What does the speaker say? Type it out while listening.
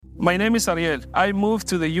My name is Ariel. I moved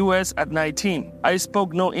to the U.S. at 19. I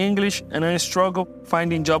spoke no English and I struggled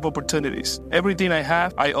finding job opportunities. Everything I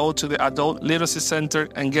have, I owe to the Adult Literacy Center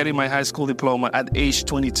and getting my high school diploma at age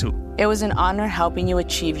 22. It was an honor helping you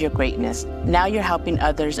achieve your greatness. Now you're helping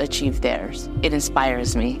others achieve theirs. It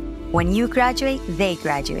inspires me. When you graduate, they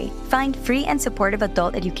graduate. Find free and supportive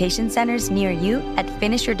adult education centers near you at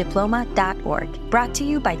finishyourdiploma.org. Brought to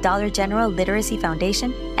you by Dollar General Literacy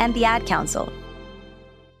Foundation and the Ad Council.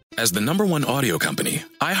 As the #1 audio company,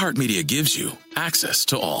 iHeartMedia gives you access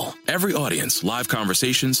to all. Every audience, live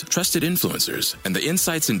conversations, trusted influencers, and the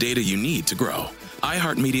insights and data you need to grow.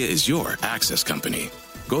 iHeartMedia is your access company.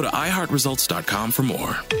 Go to iHeartResults.com for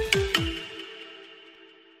more.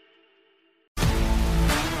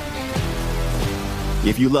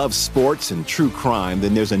 If you love sports and true crime,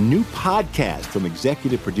 then there's a new podcast from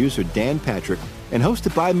executive producer Dan Patrick and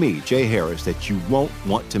hosted by me, Jay Harris, that you won't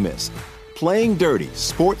want to miss. Playing Dirty: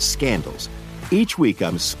 Sports Scandals. Each week,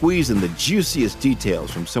 I'm squeezing the juiciest details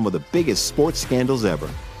from some of the biggest sports scandals ever.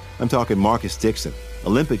 I'm talking Marcus Dixon,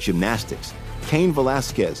 Olympic gymnastics, Cain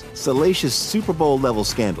Velasquez, salacious Super Bowl-level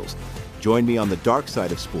scandals. Join me on the dark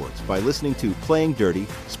side of sports by listening to Playing Dirty: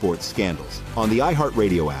 Sports Scandals on the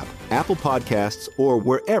iHeartRadio app, Apple Podcasts, or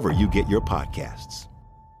wherever you get your podcasts.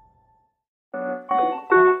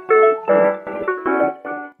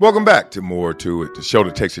 Welcome back to More to It, the show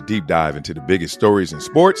that takes a deep dive into the biggest stories in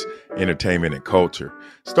sports, entertainment, and culture.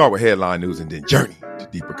 Start with headline news and then journey to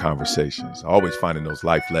deeper conversations. Always finding those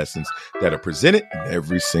life lessons that are presented in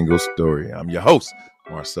every single story. I'm your host,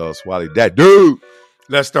 Marcel Swally, that dude.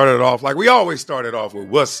 Let's start it off like we always started off with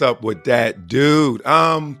what's up with that dude.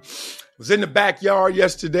 Was in the backyard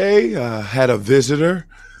yesterday, had a visitor,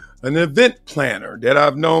 an event planner that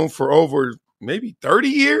I've known for over maybe 30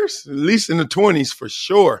 years, at least in the 20s for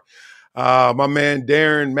sure. My man,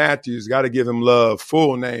 Darren Matthews, got to give him love,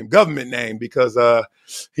 full name, government name, because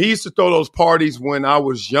he used to throw those parties when I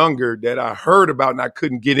was younger that I heard about and I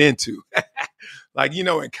couldn't get into. Like, you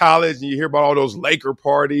know, in college and you hear about all those Laker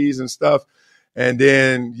parties and stuff. And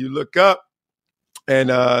then you look up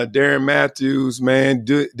and Darren Matthews, man,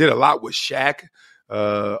 did a lot with Shaq,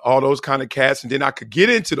 all those kind of cats. And then I could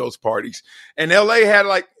get into those parties. And LA had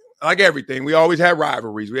like everything. We always had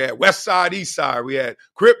rivalries. We had West Side, East Side. We had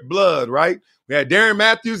Crip Blood, right? We had Darren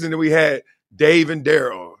Matthews, and then we had Dave and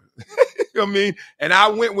Daryl. You know what I mean? And I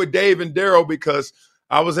went with Dave and Daryl because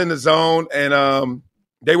I was in the zone, and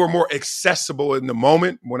they were more accessible in the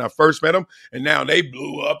moment when I first met them. And now they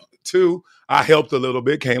blew up, too. I helped a little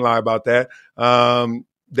bit. Can't lie about that.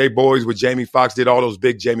 They boys with Jamie Foxx, did all those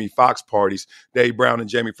big Jamie Foxx parties. Dave Brown and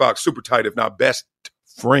Jamie Foxx, super tight, if not best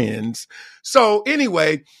friends. So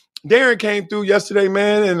anyway, Darren came through yesterday,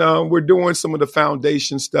 man, and we're doing some of the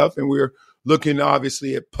foundation stuff, and we're looking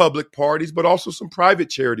obviously at public parties, but also some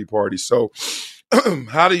private charity parties. So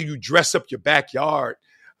how do you dress up your backyard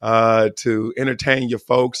to entertain your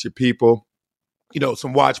folks, your people? You know,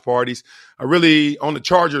 some watch parties. I really, on the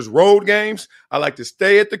Chargers road games, I like to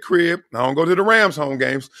stay at the crib. I don't go to the Rams home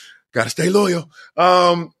games. Got to stay loyal.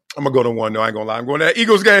 I'm going to go to one. No, I ain't going to lie. I'm going to that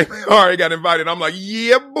Eagles game. All right, got invited. I'm like,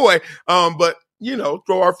 yeah, boy. But you know,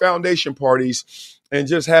 throw our foundation parties and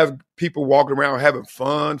just have people walking around having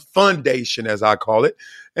fun, fundation as I call it,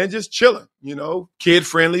 and just chilling, you know, kid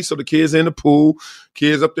friendly. So the kids in the pool,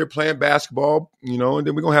 kids up there playing basketball, you know, and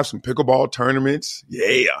then we're going to have some pickleball tournaments.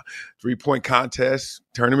 Yeah. 3-point contests,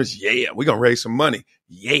 tournaments. Yeah. We're going to raise some money.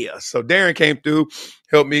 Yeah. So Darren came through,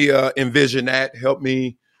 helped me envision that, helped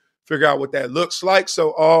me figure out what that looks like. So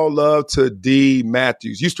all love to D.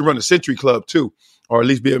 Matthews. Used to run the Century Club too, or at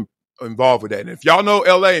least be involved with that. And if y'all know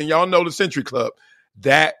LA and y'all know the Century Club,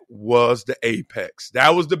 that was the apex.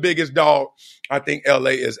 That was the biggest dog I think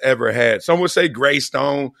LA has ever had. Some would say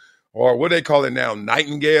Greystone, or what they call it now,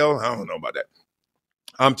 Nightingale. I don't know about that.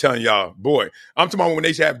 I'm telling y'all, boy, I'm talking about when they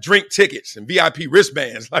used to have drink tickets and VIP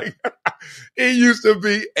wristbands. Like, it used to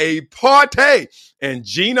be a party. And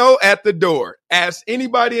Gino at the door. Ask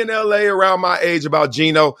anybody in LA around my age about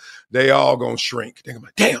Gino, they all gonna shrink. They're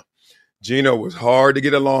like, damn. Gino was hard to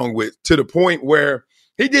get along with, to the point where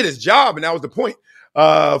he did his job, and that was the point.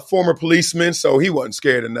 Former policeman, so he wasn't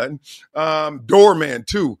scared of nothing. Doorman,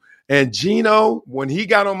 too. And Gino, when he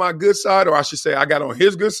got on my good side, or I should say I got on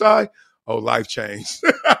his good side, oh, life changed.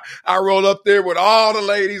 I rolled up there with all the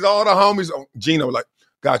ladies, all the homies. Oh, Gino, like,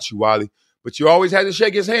 got you, Wally. But you always had to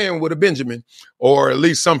shake his hand with a Benjamin, or at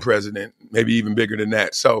least some president, maybe even bigger than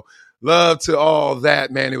that. So love to all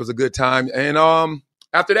that, man. It was a good time. And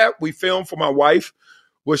after that, we filmed for my wife,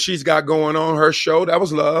 what she's got going on, her show. That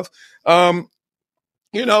was love.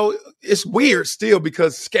 You know, it's weird still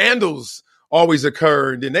because scandals always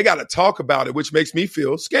occur. And then they got to talk about it, which makes me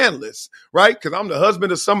feel scandalous, right? Because I'm the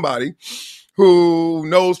husband of somebody who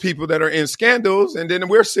knows people that are in scandals. And then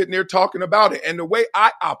we're sitting there talking about it. And the way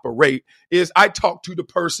I operate is I talk to the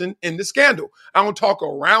person in the scandal. I don't talk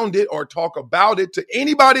around it or talk about it to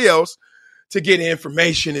anybody else to get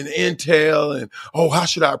information and intel and, oh, how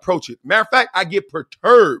should I approach it? Matter of fact, I get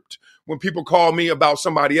perturbed when people call me about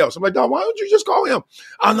somebody else. I'm like, dog, why don't you just call him?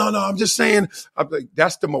 Oh, no, I'm just saying. I'm like,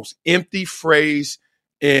 that's the most empty phrase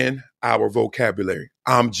in our vocabulary.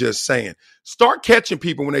 I'm just saying. Start catching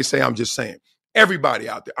people when they say, I'm just saying. Everybody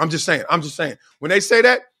out there, I'm just saying. When they say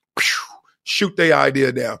that, shoot their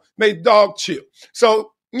idea down. Make dog chill.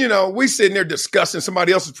 So, we sitting there discussing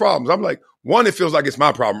somebody else's problems. I'm like, one, it feels like it's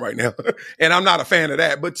my problem right now. And I'm not a fan of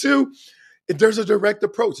that. But two, if there's a direct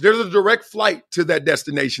approach, there's a direct flight to that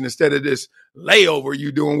destination instead of this layover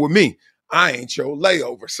you doing with me. I ain't your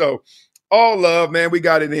layover. So all love, man. We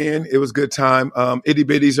got it in. It was a good time. Itty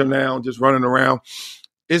bitties are now just running around.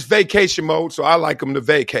 It's vacation mode, so I like them to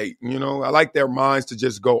vacate. I like their minds to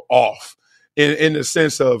just go off in the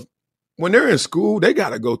sense of when they're in school, they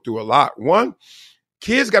got to go through a lot. One,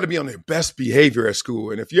 kids got to be on their best behavior at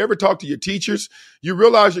school. And if you ever talk to your teachers, you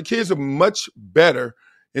realize your kids are much better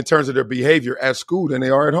in terms of their behavior at school than they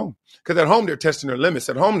are at home. Because at home, they're testing their limits.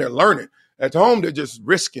 At home, they're learning. At home, they're just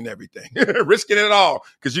risking everything, risking it all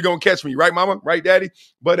because you're going to catch me. Right, mama? Right, daddy?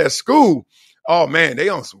 But at school, oh, man, they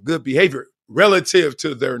on some good behavior relative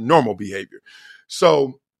to their normal behavior.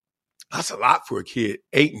 So that's a lot for a kid.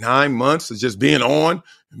 8, 9 months of just being on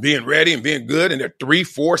and being ready and being good. And they're 3,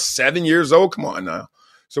 4, 7 years old. Come on now.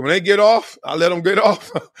 So when they get off, I let them get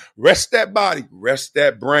off. Rest that body, rest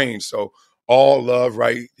that brain. So all love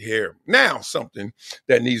right here. Now, something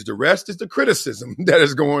that needs to rest is the criticism that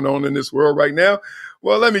is going on in this world right now.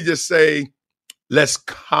 Well, let me just say, let's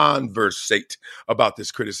conversate about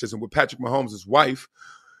this criticism with Patrick Mahomes' wife,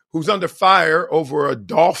 who's under fire over a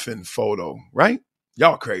Dolphin photo, right?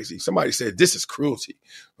 Y'all crazy. Somebody said this is cruelty.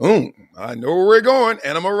 I know where we're going.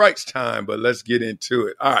 Animal rights time, but let's get into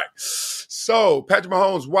it. All right. So Patrick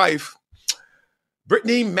Mahomes' wife,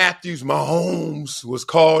 Brittany Mahomes, was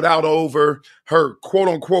called out over her quote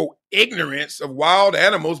unquote ignorance of wild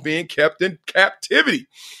animals being kept in captivity.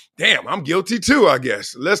 Damn, I'm guilty too, I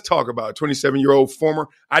guess. Let's talk about it. 27-year-old former.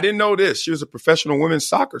 I didn't know this. She was a professional women's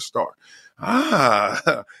soccer star.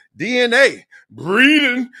 DNA,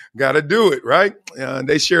 breeding, got to do it, right?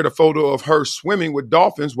 They shared a photo of her swimming with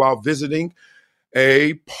dolphins while visiting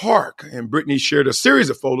a park. And Brittany shared a series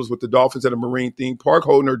of photos with the dolphins at a marine theme park,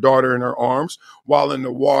 holding her daughter in her arms while in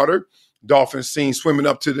the water. Dolphins seen swimming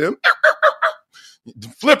up to them.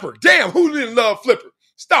 Flipper. Damn, who didn't love Flipper?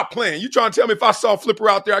 Stop playing. You trying to tell me if I saw Flipper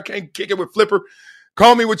out there, I can't kick it with Flipper?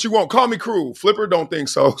 Call me what you want. Call me cruel. Flipper, don't think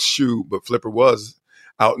so. Shoot, but Flipper was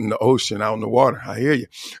out in the ocean, out in the water. I hear you.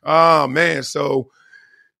 Oh, man. So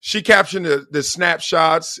she captioned the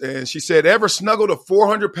snapshots, and she said, ever snuggled a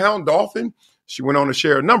 400-pound dolphin? She went on to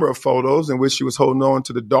share a number of photos in which she was holding on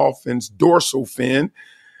to the dolphin's dorsal fin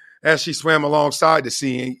as she swam alongside the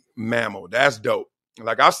sea mammal. That's dope.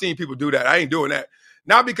 Like, I've seen people do that. I ain't doing that.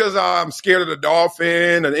 Not because I'm scared of the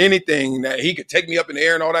dolphin or anything that he could take me up in the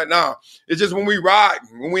air and all that. Nah, it's just when we ride,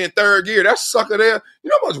 when we in third gear, that sucker there, you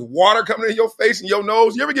know how much water coming in your face and your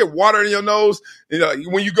nose? You ever get water in your nose?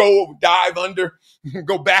 When you go dive under,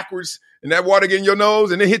 go backwards, and that water get in your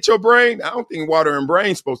nose and it hit your brain? I don't think water and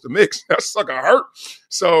brain supposed to mix. That sucker hurt.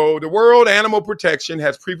 So the World Animal Protection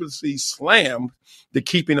has previously slammed the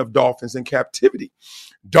keeping of dolphins in captivity.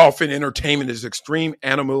 Dolphin entertainment is extreme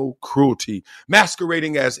animal cruelty,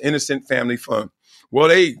 masquerading as innocent family fun. Well,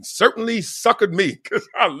 they certainly suckered me because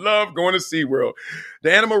I love going to SeaWorld.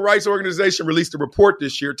 The Animal Rights Organization released a report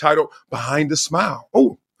this year titled Behind the Smile.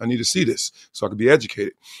 Oh, I need to see this so I can be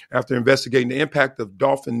educated. After investigating the impact of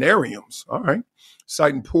dolphinariums, all right,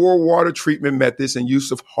 citing poor water treatment methods and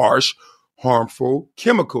use of harsh, harmful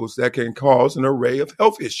chemicals that can cause an array of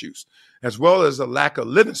health issues, as well as a lack of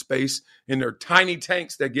living space in their tiny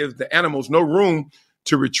tanks that gives the animals no room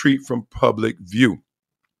to retreat from public view.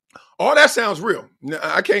 All that sounds real.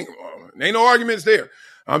 I can't, ain't no arguments there.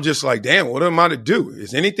 I'm just like, damn, what am I to do?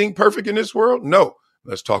 Is anything perfect in this world? No.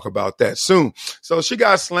 Let's talk about that soon. So she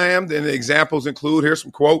got slammed, and the examples include, here's some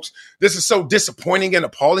quotes. This is so disappointing and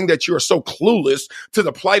appalling that you are so clueless to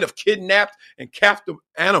the plight of kidnapped and captive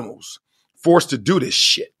animals forced to do this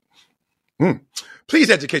shit. Please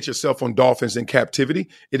educate yourself on dolphins in captivity.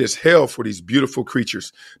 It is hell for these beautiful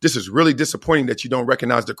creatures. This is really disappointing that you don't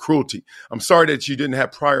recognize the cruelty. I'm sorry that you didn't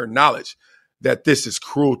have prior knowledge that this is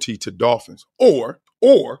cruelty to dolphins. Or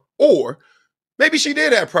maybe she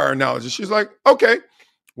did have prior knowledge and she's like, okay,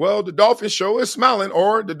 Well, the dolphin show is smiling,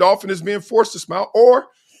 or the dolphin is being forced to smile, or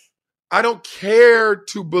I don't care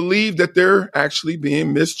to believe that they're actually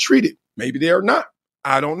being mistreated. Maybe they are not.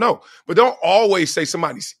 I don't know. But don't always say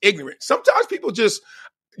somebody's ignorant. Sometimes people just,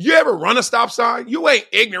 you ever run a stop sign? You ain't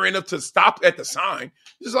ignorant enough to stop at the sign.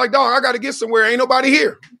 Just like, dog, I got to get somewhere. Ain't nobody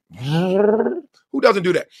here. Who doesn't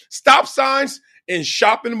do that? Stop signs in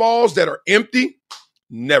shopping malls that are empty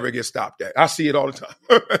never get stopped at. I see it all the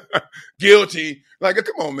time. Guilty. Like,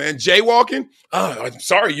 come on, man. Jaywalking? I'm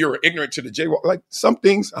sorry you're ignorant to the jaywalk. Like, some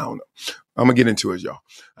things, I don't know. I'm going to get into it, y'all.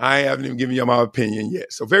 I haven't even given you my opinion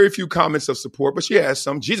yet. So very few comments of support, but she has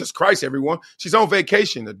some. Jesus Christ, everyone. She's on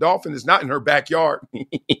vacation. The dolphin is not in her backyard.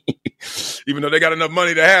 Even though they got enough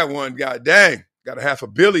money to have one. God dang. Got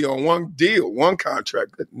 $500 million on one deal, one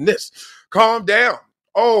contract. Goodness. Calm down.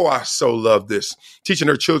 Oh, I so love this. Teaching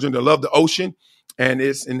her children to love the ocean and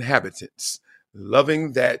its inhabitants.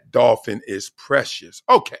 Loving that dolphin is precious.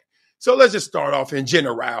 Okay, so let's just start off in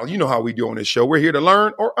general. You know how we do on this show. We're here to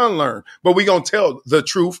learn or unlearn, but we're going to tell the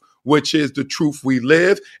truth, which is the truth we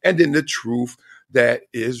live, and then the truth that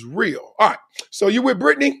is real. All right, so you with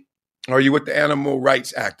Brittany, or are you with the animal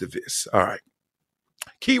rights activists? All right.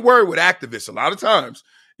 Key word with activists a lot of times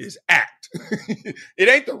is act. It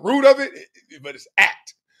ain't the root of it, but it's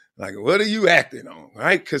act. Like, what are you acting on,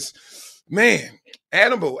 right? Because, man,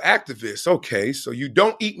 animal activists, okay, so you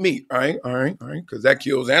don't eat meat, all right, because that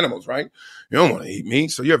kills animals, right? You don't want to eat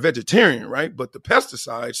meat, so you're a vegetarian, right? But the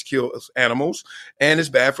pesticides kill animals, and it's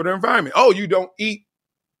bad for the environment. Oh, you don't eat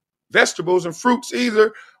vegetables and fruits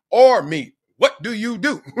either, or meat. What do? You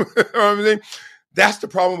know what I mean? That's the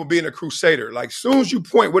problem with being a crusader. Like, soon as you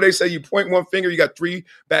point, what they say, you point one finger, you got three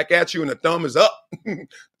back at you, and the thumb is up.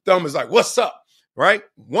 Thumb is like, what's up, right?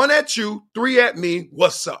 One at you, three at me,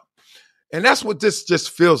 what's up? And that's what this just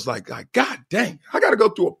feels like. Like, God dang, I got to go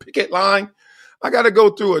through a picket line. I got to go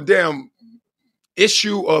through a damn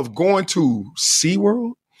issue of going to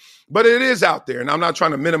SeaWorld. But it is out there, and I'm not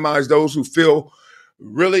trying to minimize those who feel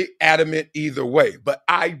really adamant either way, but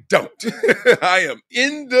I don't. I am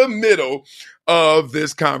in the middle of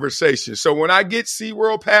this conversation. So when I get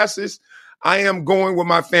SeaWorld passes, I am going with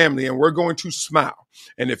my family, and we're going to smile.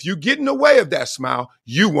 And if you get in the way of that smile,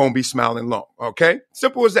 you won't be smiling long, okay?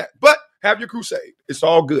 Simple as that. But have your crusade. It's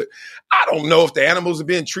all good. I don't know if the animals are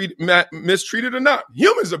being mistreated or not.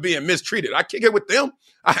 Humans are being mistreated. I kick it with them.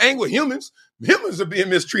 I hang with humans. Humans are being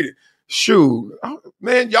mistreated. Shoot,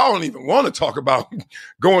 man, y'all don't even want to talk about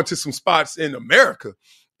going to some spots in America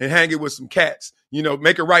and hanging with some cats. You know,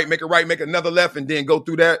 make a right, make another left, and then go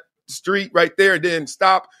through that street right there, and then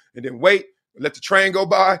stop, and then wait, let the train go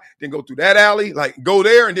by, then go through that alley, like go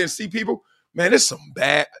there and then see people. Man, it's some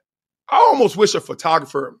bad. I almost wish a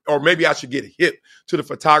photographer, or maybe I should get hip to the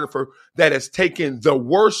photographer that has taken the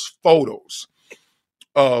worst photos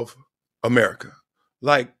of America.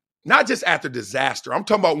 Like, not just after disaster. I'm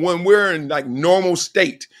talking about when we're in like normal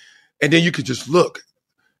state. And then you could just look.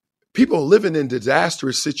 People living in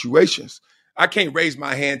disastrous situations. I can't raise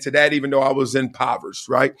my hand to that, even though I was impoverished,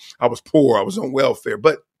 right? I was poor. I was on welfare.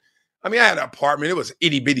 But I mean, I had an apartment. It was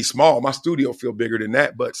itty bitty small. My studio feel bigger than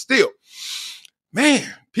that. But still, man,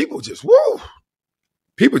 people just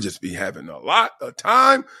be having a lot of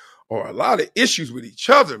time or a lot of issues with each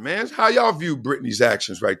other, man. How y'all view Brittany's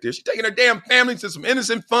actions right there? She's taking her damn family to some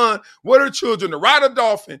innocent fun with her children to ride a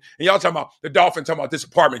dolphin. And y'all talking about the dolphin, talking about this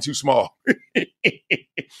apartment too small.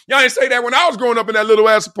 Y'all ain't say that when I was growing up in that little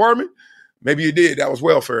ass apartment. Maybe you did. That was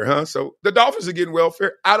welfare, huh? So the dolphins are getting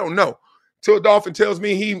welfare. I don't know. Till a dolphin tells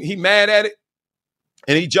me he mad at it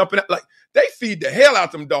and he jumping out. Like, they feed the hell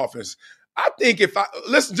out them dolphins. I think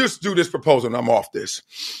let's just do this proposal and I'm off this.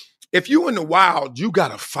 If you in the wild, you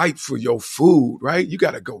got to fight for your food, right? You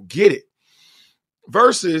got to go get it.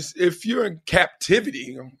 Versus if you're in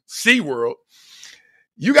captivity, SeaWorld,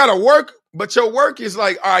 you got to work, but your work is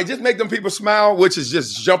like, all right, just make them people smile, which is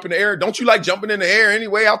just jump in the air. Don't you like jumping in the air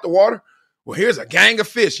anyway out the water? Well, here's a gang of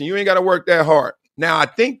fish and you ain't got to work that hard. Now, I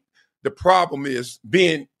think the problem is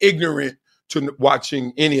being ignorant to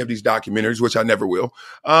watching any of these documentaries, which I never will,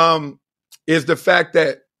 is the fact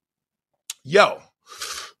that,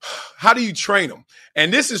 how do you train them?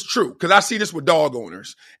 And this is true because I see this with dog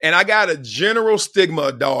owners. And I got a general stigma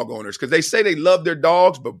of dog owners because they say they love their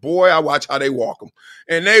dogs, but boy, I watch how they walk them.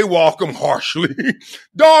 And they walk them harshly.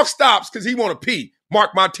 Dog stops because he want to pee.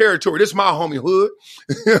 Mark my territory. This is my homie hood.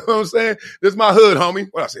 You know what I'm saying? This is my hood, homie.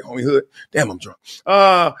 What I say, homie hood? Damn, I'm drunk.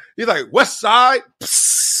 He's like, West Side.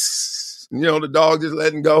 Psst. You know, the dog just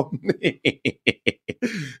letting go.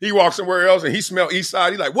 He walks somewhere else and he smell East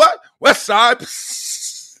Side. He's like, what? West Side.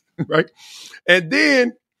 Psst. Right? And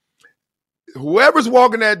then whoever's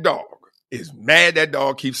walking that dog, is mad that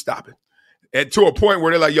dog keeps stopping. And to a point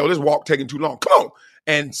where they're like, yo, this walk taking too long. Come on.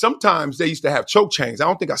 And sometimes they used to have choke chains. I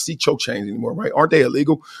don't think I see choke chains anymore, right? Aren't they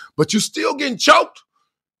illegal? But you still getting choked.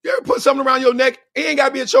 You ever put something around your neck? It ain't got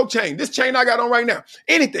to be a choke chain. This chain I got on right now.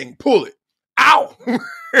 Anything, pull it. Ow.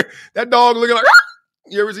 That dog looking like,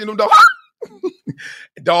 you ever seen them dogs?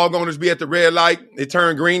 Dog owners be at the red light. It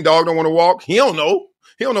turn green. Dog don't want to walk. He don't know.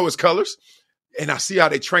 He don't know his colors. And I see how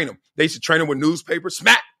they train them. They used to train them with newspaper.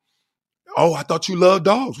 Smack. Oh, I thought you loved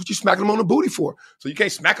dogs. What you smacking them on the booty for? So you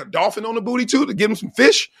can't smack a dolphin on the booty too to give them some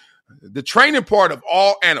fish? The training part of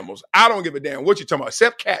all animals, I don't give a damn what you're talking about,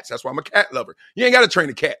 except cats. That's why I'm a cat lover. You ain't got to train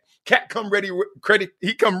a cat. Cat come ready,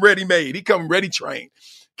 he come ready made. He come ready trained.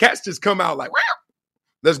 Cats just come out like, wow,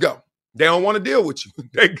 let's go. They don't want to deal with you.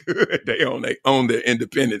 They good. They own their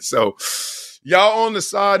independence. So y'all on the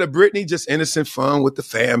side of Brittany, just innocent fun with the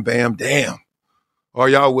fam bam damn. Or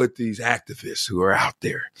y'all with these activists who are out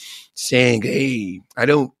there saying, hey, I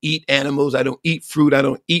don't eat animals, I don't eat fruit, I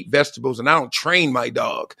don't eat vegetables, and I don't train my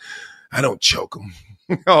dog. I don't choke them.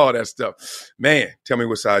 All that stuff. Man, tell me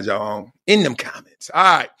what side y'all on in them comments. All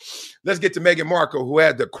right, let's get to Meghan Markle, who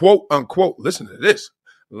had the quote unquote, listen to this,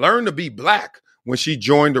 learn to be black when she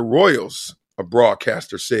joined the royals, a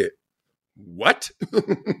broadcaster said. What?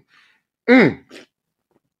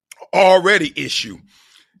 Already issue.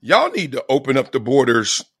 Y'all need to open up the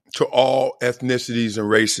borders to all ethnicities and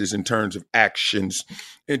races in terms of actions,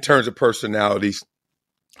 in terms of personalities,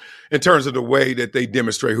 in terms of the way that they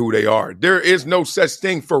demonstrate who they are. There is no such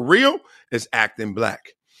thing for real as acting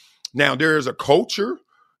black. Now, there is a culture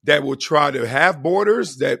that will try to have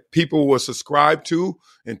borders that people will subscribe to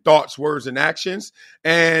in thoughts, words, and actions,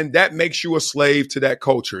 and that makes you a slave to that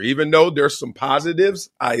culture. Even though there's some positives,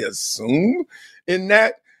 I assume, in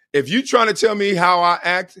that. If you're trying to tell me how I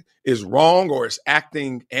act is wrong or it's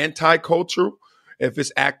acting anti-cultural, if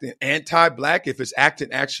it's acting anti-black, if it's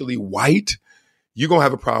acting actually white, you're going to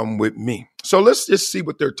have a problem with me. So let's just see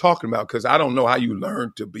what they're talking about, because I don't know how you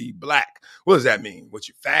learn to be black. What does that mean? What,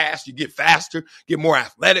 you fast? You get faster? Get more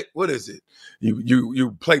athletic? What is it?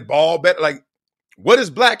 You play ball better? Like, what is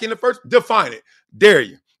black in the first? Define it. Dare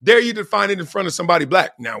you. Dare you define it in front of somebody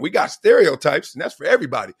black. Now, we got stereotypes, and that's for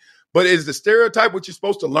everybody. But is the stereotype what you're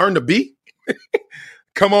supposed to learn to be?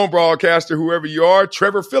 Come on, broadcaster, whoever you are.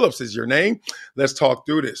 Trevor Phillips is your name. Let's talk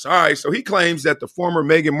through this. All right, so he claims that the former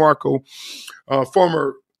Meghan Markle, what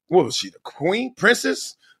was she, the queen,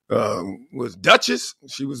 princess, was duchess?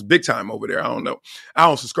 She was big time over there. I don't know. I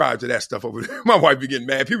don't subscribe to that stuff over there. My wife be getting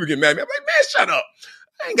mad. People get mad at me. I'm like, man, shut up.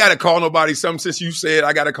 I ain't got to call nobody something since you said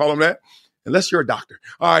I got to call them that. Unless you're a doctor.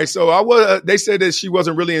 All right, so they said that she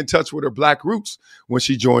wasn't really in touch with her black roots when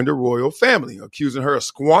she joined the royal family, accusing her of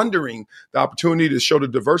squandering the opportunity to show the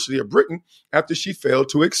diversity of Britain after she failed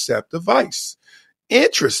to accept advice.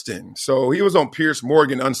 Interesting. So he was on Piers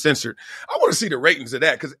Morgan Uncensored. I want to see the ratings of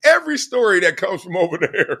that, because every story that comes from over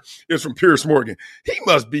there is from Piers Morgan. He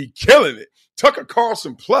must be killing it. Tucker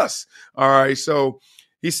Carlson Plus. All right, so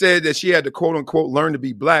he said that she had to, quote unquote, learn to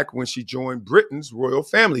be black when she joined Britain's royal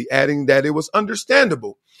family, adding that it was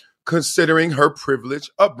understandable considering her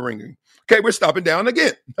privileged upbringing. Okay, we're stopping down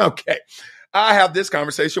again. Okay. I have this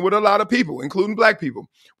conversation with a lot of people, including black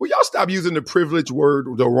people. Will y'all stop using the privilege word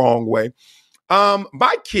the wrong way?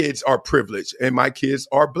 My kids are privileged and my kids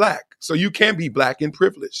are black. So you can be black and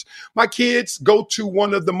privileged. My kids go to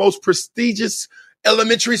one of the most prestigious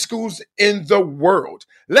elementary schools in the world,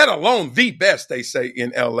 let alone the best, they say,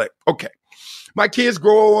 in LA. Okay. My kids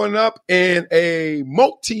growing up in a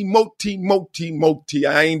multi,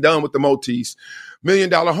 I ain't done with the multis, $1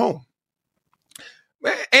 million home.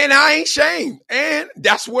 And I ain't shamed. And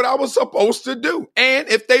that's what I was supposed to do. And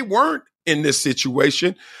if they weren't in this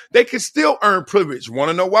situation, they could still earn privilege. Want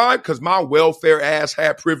to know why? Because my welfare ass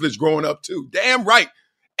had privilege growing up too. Damn right.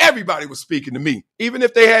 Everybody was speaking to me. Even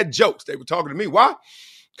if they had jokes, they were talking to me. Why?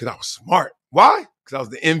 Because I was smart. Why? Because I was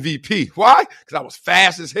the MVP. Why? Because I was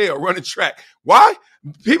fast as hell running track. Why?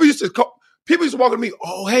 People used to walk to me,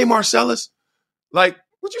 oh, hey, Marcellus. Like,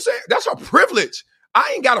 what you say? That's a privilege.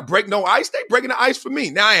 I ain't got to break no ice. They breaking the ice for me.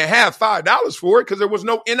 Now, I ain't have $5 for it because there was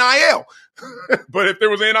no NIL. But if there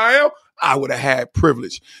was NIL, I would have had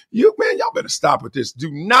privilege. Y'all better stop with this. Do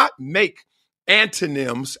not make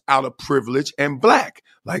antonyms out of privilege and black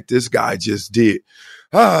like this guy just did.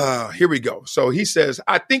 Here we go. So he says,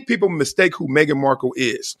 I think people mistake who Meghan Markle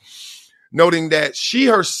is, noting that she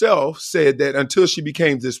herself said that until she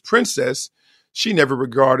became this princess, she never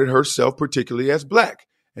regarded herself particularly as black.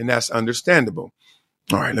 And that's understandable.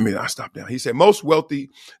 All right, let me not stop down. He said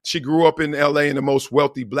she grew up in LA in the most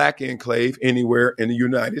wealthy black enclave anywhere in the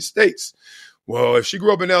United States. Well, if she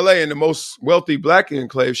grew up in L.A. in the most wealthy black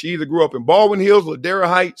enclave, she either grew up in Baldwin Hills, Ladera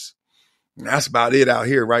Heights. That's about it out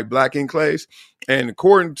here, right? Black enclaves. And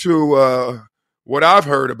according to what I've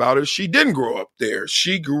heard about her, she didn't grow up there.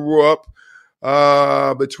 She grew up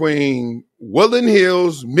between Woodland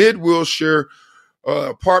Hills, Mid-Wilshire,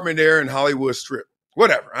 apartment there in Hollywood Strip.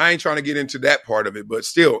 Whatever. I ain't trying to get into that part of it, but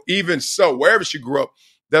still, even so, wherever she grew up,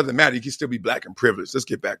 doesn't matter. You can still be black and privileged. Let's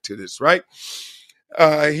get back to this, right?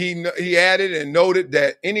 He added and noted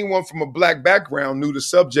that anyone from a black background knew the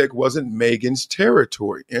subject wasn't Meghan's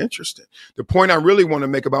territory. Interesting. The point I really want to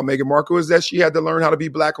make about Meghan Markle is that she had to learn how to be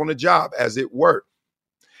black on the job, as it were.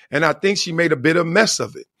 And I think she made a bit of mess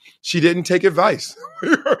of it. She didn't take advice.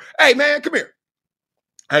 Hey, man, come here.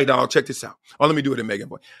 Hey, dog, check this out. Oh, let me do it in Meghan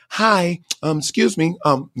voice. Hi, excuse me.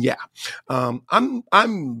 Yeah.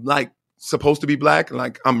 I'm like supposed to be black.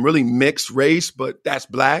 Like I'm really mixed race, but that's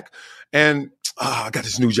black. And I got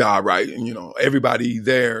this new job, right? And, you know, everybody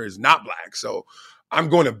there is not black. So I'm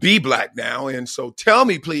going to be black now. And so tell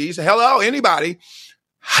me, please, hello, anybody,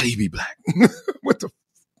 how do you be black?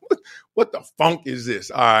 What the funk is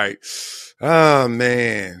this? All right. Oh,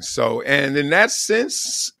 man. So, and in that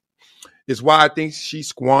sense is why I think she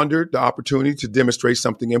squandered the opportunity to demonstrate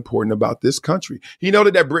something important about this country. He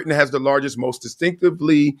noted that Britain has the largest, most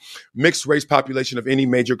distinctively mixed race population of any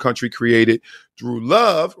major country created through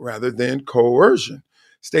love rather than coercion,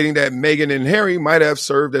 stating that Meghan and Harry might have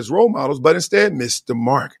served as role models, but instead missed the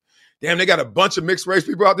mark. Damn, they got a bunch of mixed race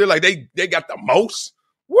people out there. Like they got the most.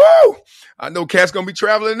 Woo! I know Cat's going to be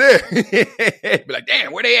traveling there. Be like,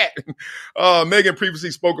 damn, where they at? Meghan previously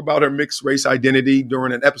spoke about her mixed race identity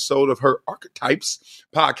during an episode of her Archetypes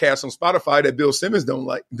podcast on Spotify that Bill Simmons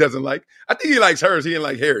doesn't like. I think he likes hers. He didn't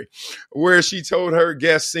like Harry, where she told her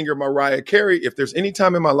guest singer Mariah Carey, if there's any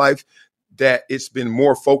time in my life that it's been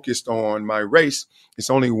more focused on my race, it's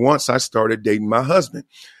only once I started dating my husband.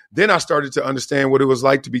 Then I started to understand what it was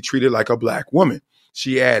like to be treated like a black woman.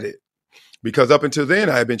 She added, because up until then,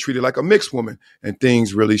 I had been treated like a mixed woman, and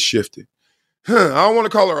things really shifted. I don't want to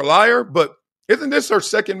call her a liar, but isn't this her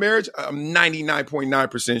second marriage? I'm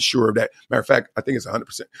 99.9% sure of that. Matter of fact, I think it's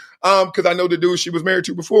 100%. Because I know the dude she was married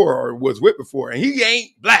to before or was with before, and he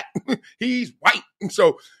ain't black. He's white.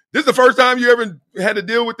 So this is the first time you ever had to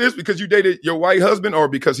deal with this because you dated your white husband or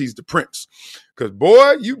because he's the prince? Because,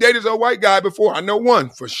 boy, you dated a white guy before. I know one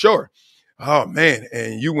for sure. Oh, man,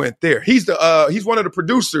 and you went there. He's one of the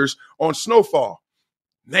producers on Snowfall.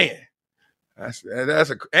 Man,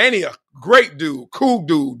 and he a great dude, cool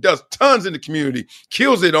dude, does tons in the community,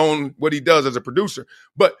 kills it on what he does as a producer.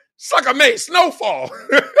 But sucker made Snowfall.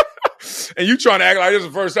 And you trying to act like this is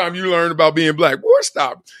the first time you learned about being black. Boy,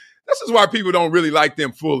 stop. This is why people don't really like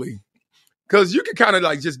them fully. Because you can kind of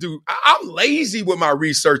like just I'm lazy with my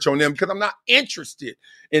research on them because I'm not interested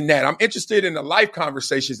in that. I'm interested in the life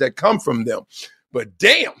conversations that come from them. But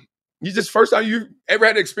damn, first time you ever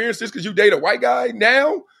had to experience this because you date a white guy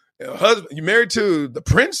now? A husband, you married to the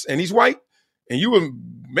prince and he's white? And you were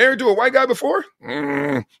married to a white guy before?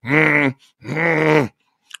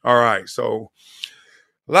 All right, so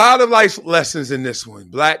a lot of life lessons in this one.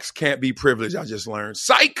 Blacks can't be privileged, I just learned.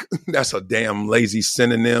 Psych! That's a damn lazy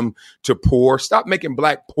synonym to poor. Stop making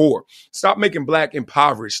black poor. Stop making black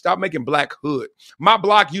impoverished. Stop making black hood. My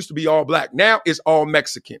block used to be all black. Now it's all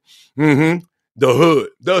Mexican. The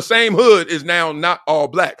hood. The same hood is now not all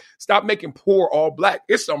black. Stop making poor all black.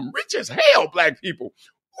 It's some rich as hell black people.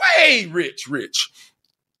 Way rich.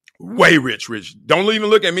 Way rich. Don't even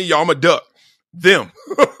look at me, y'all. I'm a duck. Them.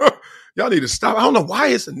 Y'all need to stop. I don't know why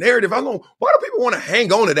it's a narrative. Why do people want to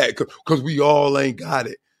hang on to that? Because we all ain't got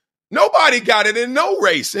it. Nobody got it in no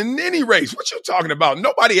race, in any race. What you talking about?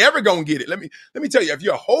 Nobody ever gonna get it. Let me tell you, if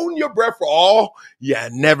you're holding your breath for all, you're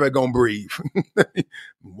never gonna breathe.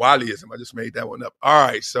 Wileyism. I just made that one up. All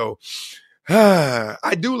right, so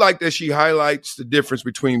I do like that she highlights the difference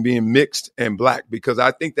between being mixed and black because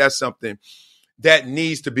I think that's something that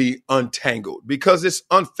needs to be untangled because it's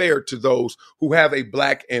unfair to those who have a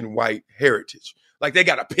black and white heritage. Like they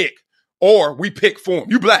got to pick or we pick for them.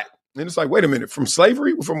 You black. And it's like, wait a minute, from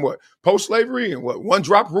slavery? From what? Post-slavery and what? One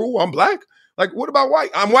drop rule? I'm black? Like, what about white?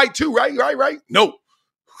 I'm white too, right? Right? No.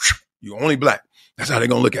 You only black. That's how they're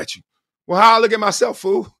going to look at you. Well, how I look at myself,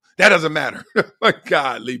 fool? That doesn't matter. Like,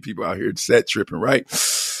 God, leave people out here set tripping, right?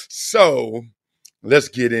 So let's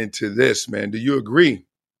get into this, man. Do you agree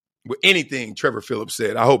with anything Trevor Phillips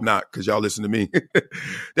said? I hope not, because y'all listen to me.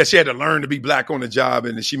 That she had to learn to be black on the job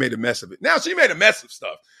and then she made a mess of it. Now, she made a mess of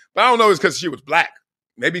stuff, but I don't know it's because she was black.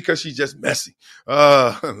 Maybe because she's just messy.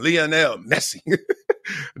 Lionel, messy.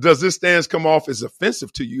 Does this stance come off as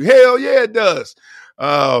offensive to you? Hell yeah, it does.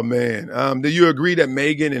 Oh, man. Do you agree that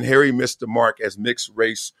Meghan and Harry missed the mark as mixed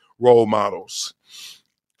race role models?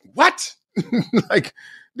 What? Like,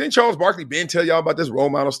 didn't Charles Barkley Ben tell y'all about this role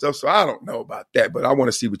model stuff? So I don't know about that, but I want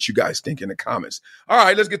to see what you guys think in the comments. All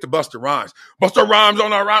right, let's get to Busta Rhymes. Busta Rhymes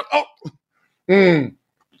on our round.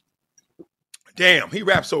 Damn, he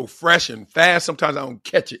raps so fresh and fast. Sometimes I don't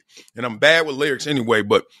catch it, and I'm bad with lyrics anyway,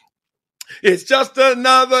 but it's just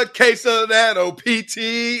another case of that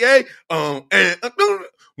OPTA.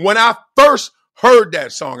 When I first heard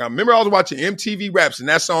that song, I remember I was watching MTV Raps, and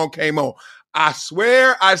that song came on. I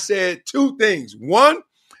swear I said two things. One,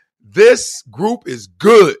 this group is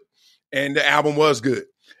good, and the album was good.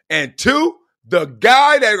 And two, the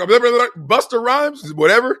guy that Busta Rhymes,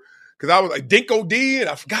 whatever, because I was like Dinko D, and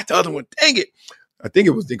I forgot the other one. Dang it. I think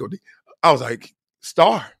it was Dinko D. I was like,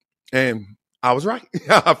 star. And I was right.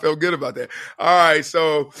 I felt good about that. All right,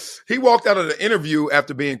 so he walked out of the interview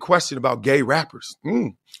after being questioned about gay rappers.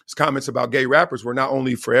 His comments about gay rappers were not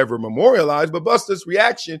only forever memorialized, but Busta's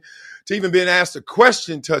reaction to even being asked a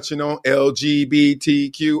question touching on LGBTQIA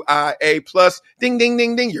plus. Ding, ding,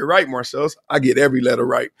 ding, ding. You're right, Marcellus. I get every letter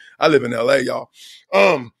right. I live in LA, y'all.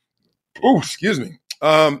 Excuse me.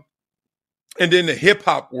 And then the hip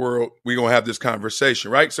hop world, we're going to have this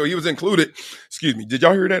conversation, right? So he was included. Excuse me. Did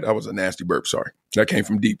y'all hear that? That was a nasty burp. Sorry. That came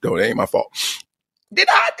from deep, though. It ain't my fault. Did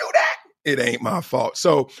I do that? It ain't my fault.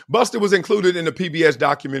 So Busta was included in the PBS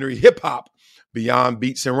documentary Hip Hop Beyond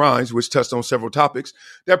Beats and Rhymes, which touched on several topics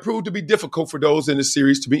that proved to be difficult for those in the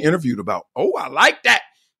series to be interviewed about. Oh, I like that.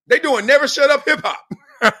 They doing Never Shut Up Hip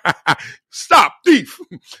Hop. Stop thief.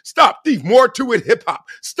 Stop thief. More to it, hip hop.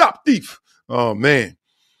 Stop thief. Oh, man.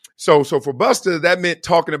 So for Busta, that meant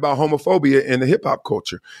talking about homophobia in the hip hop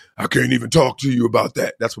culture. I can't even talk to you about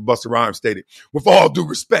that. That's what Busta Rhymes stated. With all due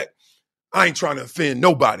respect, I ain't trying to offend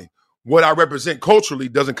nobody. What I represent culturally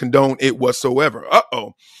doesn't condone it whatsoever.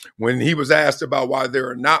 When he was asked about why there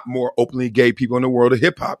are not more openly gay people in the world of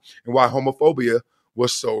hip hop and why homophobia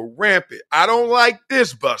was so rampant. I don't like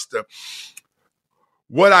this, Busta.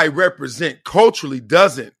 What I represent culturally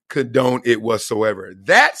doesn't condone it whatsoever.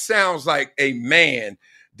 That sounds like a man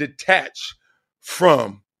detached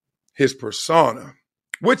from his persona,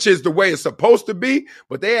 which is the way it's supposed to be,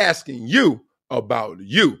 but they asking you about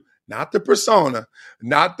you. Not the persona,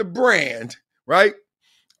 not the brand, right?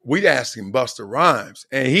 We asking Busta Rhymes.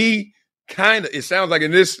 And he it sounds like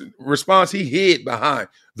in this response, he hid behind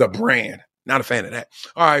the brand. Not a fan of that.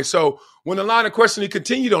 All right, so when the line of questioning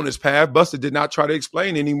continued on this path, Busta did not try to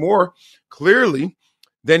explain any more clearly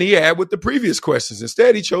than he had with the previous questions.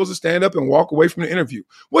 Instead, he chose to stand up and walk away from the interview,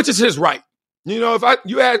 which is his right. You know, if I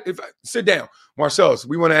sit down, Marcellus,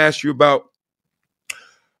 we want to ask you about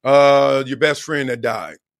your best friend that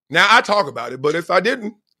died. Now, I talk about it, but if I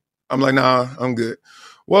didn't, I'm like, nah, I'm good.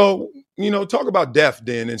 Well, you know, talk about death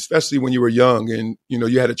then, especially when you were young and, you know,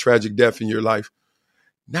 you had a tragic death in your life.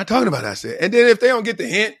 Not talking about that, I said. And then if they don't get the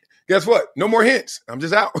hint, guess what? No more hints. I'm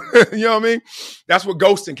just out. You know what I mean? That's what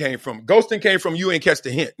ghosting came from. Ghosting came from you ain't catch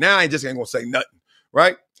the hint. Now I ain't going to say nothing,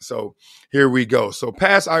 right? So here we go. So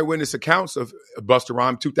past eyewitness accounts of Busta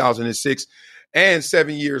Rhymes 2006 and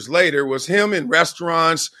 7 years later was him in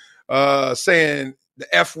restaurants saying the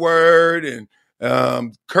F word and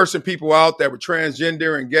cursing people out that were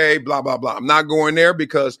transgender and gay, blah, blah, blah. I'm not going there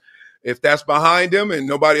because if that's behind him and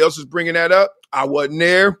nobody else is bringing that up, I wasn't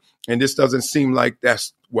there. And this doesn't seem like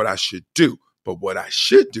that's what I should do. But what I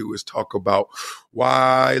should do is talk about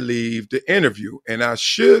why I leave the interview. And I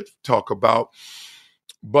should talk about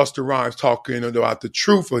Busta Rhymes talking about the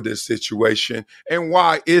truth of this situation and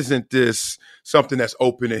why isn't this something that's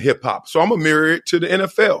open in hip hop. So I'm going to mirror it to the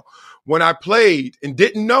NFL. When I played and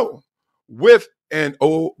didn't know with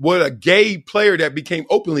what a gay player that became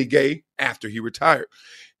openly gay after he retired.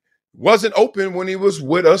 Wasn't open when he was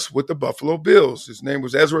with us with the Buffalo Bills. His name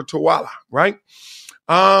was Ezra Tawala, right?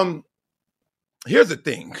 Here's the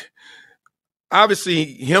thing. Obviously,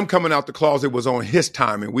 him coming out the closet was on his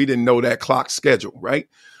time, and we didn't know that clock schedule, right?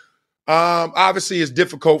 Obviously, it's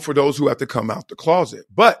difficult for those who have to come out the closet.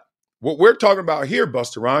 But what we're talking about here,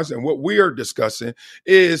 Busta Rhymes, and what we are discussing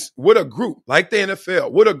is with a group like the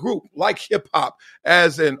NFL, with a group like hip-hop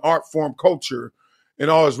as an art form culture and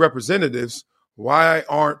all its representatives, why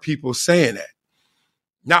aren't people saying that?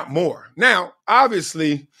 Not more. Now,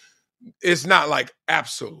 obviously, it's not like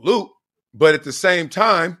absolute, but at the same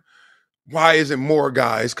time, why isn't more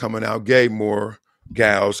guys coming out gay, more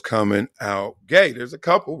gals coming out gay? There's a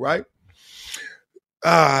couple, right?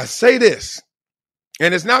 Say this,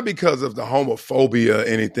 and it's not because of the homophobia or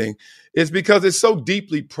anything. It's because it's so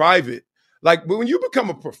deeply private. Like when you become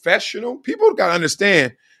a professional, people got to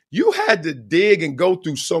understand you had to dig and go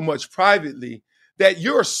through so much privately that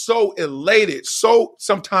you're so elated, so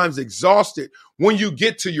sometimes exhausted when you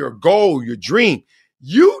get to your goal, your dream.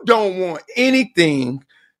 You don't want anything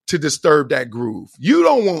to disturb that groove. You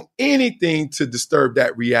don't want anything to disturb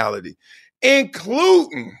that reality,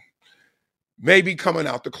 including maybe coming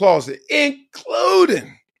out the closet,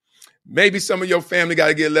 including maybe some of your family got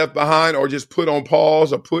to get left behind or just put on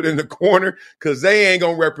pause or put in the corner because they ain't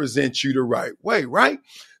going to represent you the right way, right?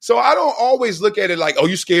 So I don't always look at it like, oh,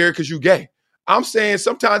 you scared because you gay. I'm saying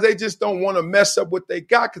sometimes they just don't want to mess up what they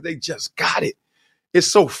got because they just got it. It's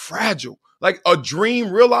so fragile. Like a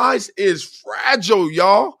dream realized is fragile,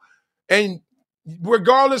 y'all. And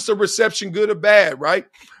regardless of reception, good or bad, right?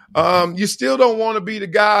 You still don't want to be the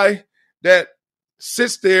guy that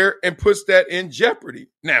sits there and puts that in jeopardy.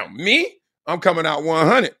 Now, me, I'm coming out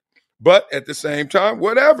 100. But at the same time,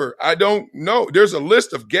 whatever. I don't know. There's a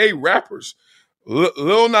list of gay rappers.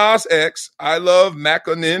 Lil Nas X, I Love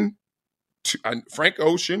Macklin, Frank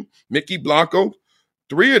Ocean, Mickey Blanco.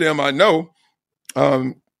 3 of them I know.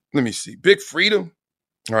 Let me see. Big Freedom.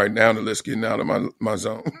 All right, now the list getting out of my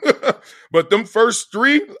zone. But them first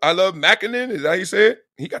 3, I Love Macklin, is that how you say it?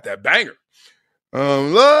 He got that banger.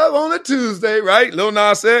 Love on a Tuesday, right? Lil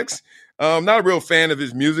Nas X. Not a real fan of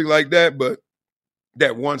his music like that, but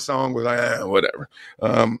that one song was like, whatever.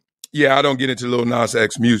 Yeah, I don't get into Lil Nas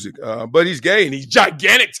X music, but he's gay and he's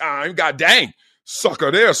gigantic time. God dang.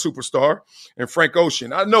 Sucker there, superstar. And Frank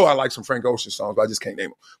Ocean. I know I like some Frank Ocean songs, but I just can't name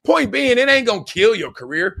them. Point being, it ain't going to kill your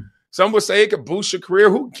career. Some would say it could boost your career.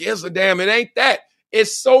 Who gives a damn? It ain't that.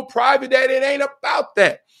 It's so private that it ain't about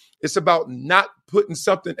that. It's about not putting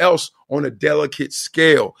something else on a delicate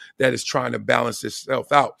scale that is trying to balance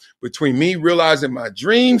itself out between me realizing my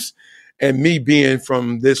dreams and me being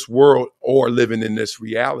from this world or living in this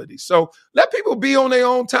reality. So let people be on their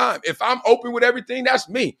own time. If I'm open with everything, that's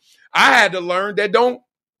me. I had to learn that don't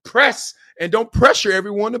press and don't pressure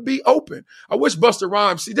everyone to be open. I wish Busta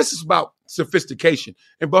Rhymes, see, this is about sophistication.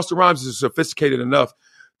 And Busta Rhymes is sophisticated enough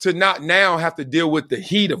to not now have to deal with the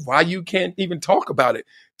heat of why you can't even talk about it.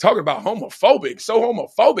 Talking about homophobic, so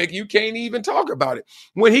homophobic, you can't even talk about it.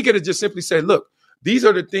 When he could have just simply said, look, these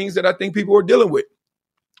are the things that I think people are dealing with.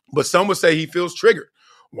 But some would say he feels triggered.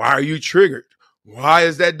 Why are you triggered? Why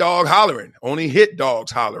is that dog hollering? Only hit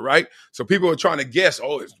dogs holler, right? So people are trying to guess,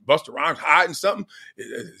 oh, is Busta Rhymes hiding something?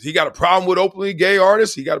 He got a problem with openly gay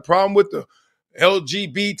artists? He got a problem with the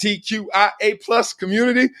LGBTQIA plus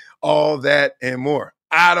community? All that and more.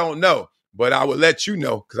 I don't know, but I would let you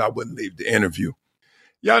know because I wouldn't leave the interview.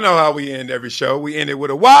 Y'all know how we end every show. We end it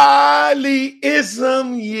with a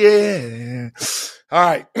Wiley-ism, yeah. All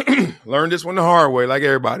right, learn this one the hard way, like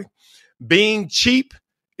everybody. Being cheap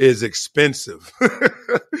is expensive.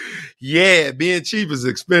 Yeah, being cheap is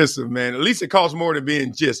expensive, man. At least it costs more than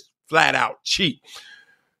being just flat out cheap.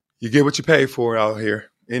 You get what you pay for out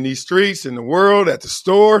here. In these streets, in the world, at the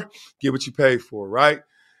store, get what you pay for, right?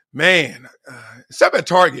 Man, except at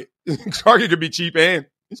Target. Target could be cheap and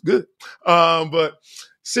it's good. But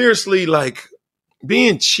seriously, like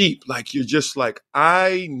being cheap, like you're just like,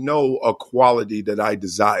 I know a quality that I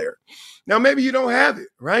desire. Now, maybe you don't have it,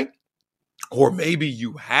 right? Or maybe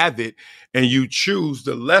you have it and you choose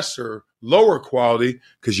the lesser, lower quality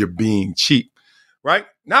because you're being cheap, right?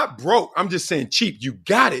 Not broke. I'm just saying cheap. You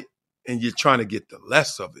got it and you're trying to get the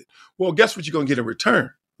less of it. Well, guess what you're going to get in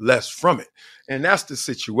return? Less from it. And that's the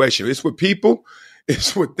situation. It's with people.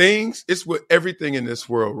 It's with things. It's with everything in this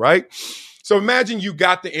world, right? So imagine you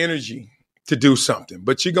got the energy to do something,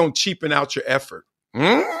 but you're going to cheapen out your effort,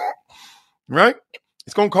 right?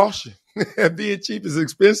 It's going to cost you. Being cheap is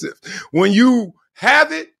expensive. When you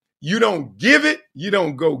have it, you don't give it. You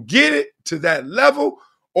don't go get it to that level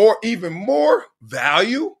or even more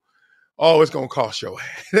value. Oh, it's going to cost your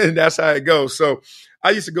ass. And that's how it goes. So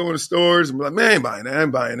I used to go in the stores and be like, man, I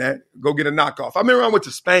ain't buying that. Go get a knockoff. I remember I went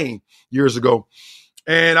to Spain years ago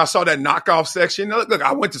and I saw that knockoff section. Look,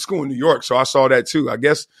 I went to school in New York, so I saw that too. I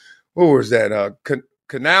guess, what was that?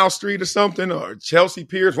 Canal Street or something, or Chelsea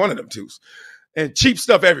Piers, one of them twos. And cheap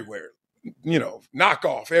stuff everywhere. You know,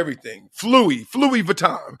 knockoff, everything. Louis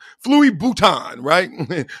Vuitton, Louis Vuitton, right?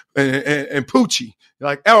 and Pucci,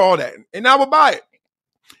 like all that. And I would buy it.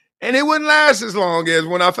 And it wouldn't last as long as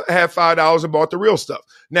when I had $5 and bought the real stuff.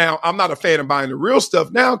 Now, I'm not a fan of buying the real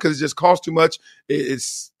stuff now because it just costs too much. It's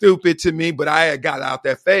stupid to me, but I had got out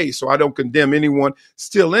that phase, so I don't condemn anyone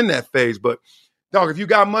still in that phase. But, dog, if you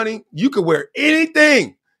got money, you could wear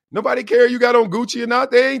anything. Nobody care you got on Gucci or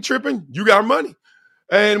not. They ain't tripping. You got money.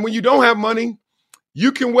 And when you don't have money,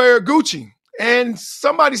 you can wear Gucci. And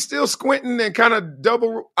somebody's still squinting and kind of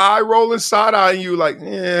double eye rolling, side eyeing you like,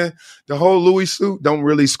 the whole Louis suit don't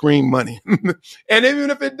really scream money. And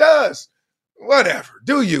even if it does, whatever.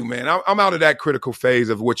 Do you, man? I'm out of that critical phase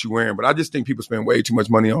of what you're wearing, but I just think people spend way too much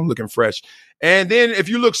money on looking fresh. And then if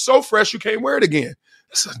you look so fresh, you can't wear it again.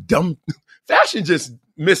 That's a dumb fashion. Just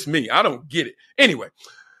missed me. I don't get it. Anyway,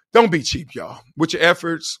 don't be cheap, y'all. With your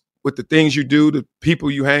efforts, with the things you do, the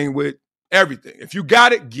people you hang with, everything. If you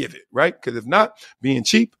got it, give it, right? Because if not, being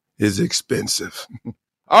cheap is expensive.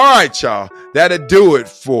 All right, y'all. That'll do it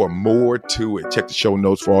for More to It. Check the show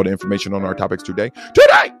notes for all the information on our topics today.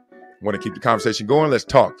 Want to keep the conversation going? Let's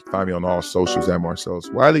talk. Find me on all socials at Marcellus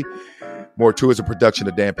Wiley. More to It is a production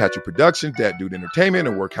of Dan Patrick Productions, That Dude Entertainment,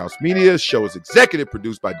 and Workhouse Media. The show is executive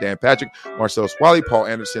produced by Dan Patrick, Marcellus Wiley, Paul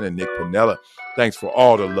Anderson, and Nick Piniella. Thanks for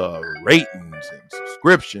all the love, ratings, and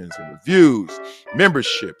subscriptions, and reviews,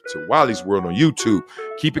 membership to Wiley's World on YouTube.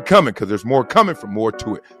 Keep it coming, because there's more coming from More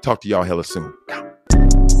to It. Talk to y'all hella soon.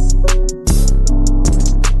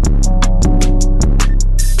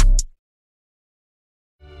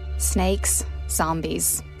 Snakes,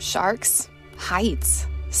 zombies, sharks, heights,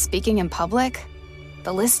 speaking in public.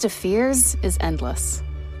 The list of fears is endless.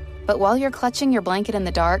 But while you're clutching your blanket in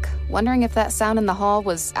the dark, wondering if that sound in the hall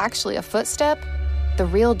was actually a footstep, the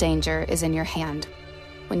real danger is in your hand,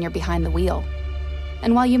 when you're behind the wheel.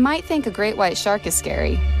 And while you might think a great white shark is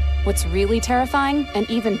scary, what's really terrifying and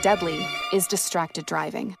even deadly is distracted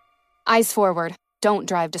driving. Eyes forward, don't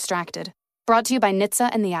drive distracted. Brought to you by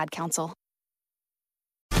NHTSA and the Ad Council.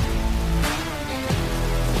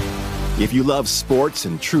 If you love sports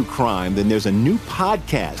and true crime, then there's a new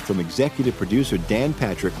podcast from executive producer Dan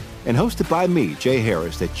Patrick and hosted by me, Jay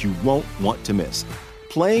Harris, that you won't want to miss.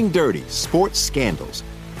 Playing Dirty: Sports Scandals.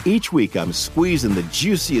 Each week, I'm squeezing the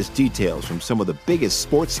juiciest details from some of the biggest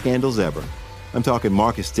sports scandals ever. I'm talking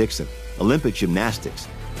Marcus Dixon, Olympic gymnastics,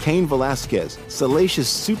 Cain Velasquez, salacious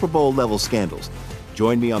Super Bowl-level scandals.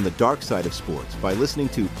 Join me on the dark side of sports by listening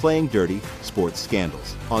to Playing Dirty: Sports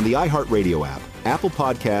Scandals on the iHeartRadio app, Apple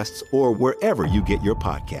Podcasts, or wherever you get your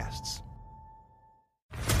podcasts.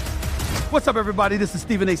 What's up, everybody? This is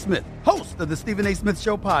Stephen A. Smith, host of the Stephen A. Smith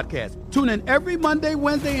Show podcast. Tune in every Monday,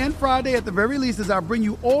 Wednesday, and Friday at the very least as I bring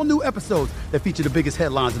you all new episodes that feature the biggest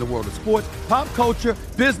headlines in the world of sports, pop culture,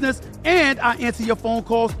 business, and I answer your phone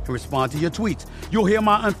calls and respond to your tweets. You'll hear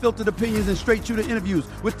my unfiltered opinions and straight-shooter interviews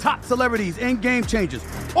with top celebrities and game changers.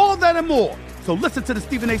 All that and more. So listen to the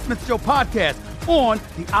Stephen A. Smith Show podcast on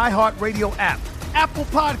the iHeartRadio app, Apple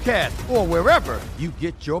Podcasts, or wherever you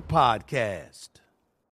get your podcasts.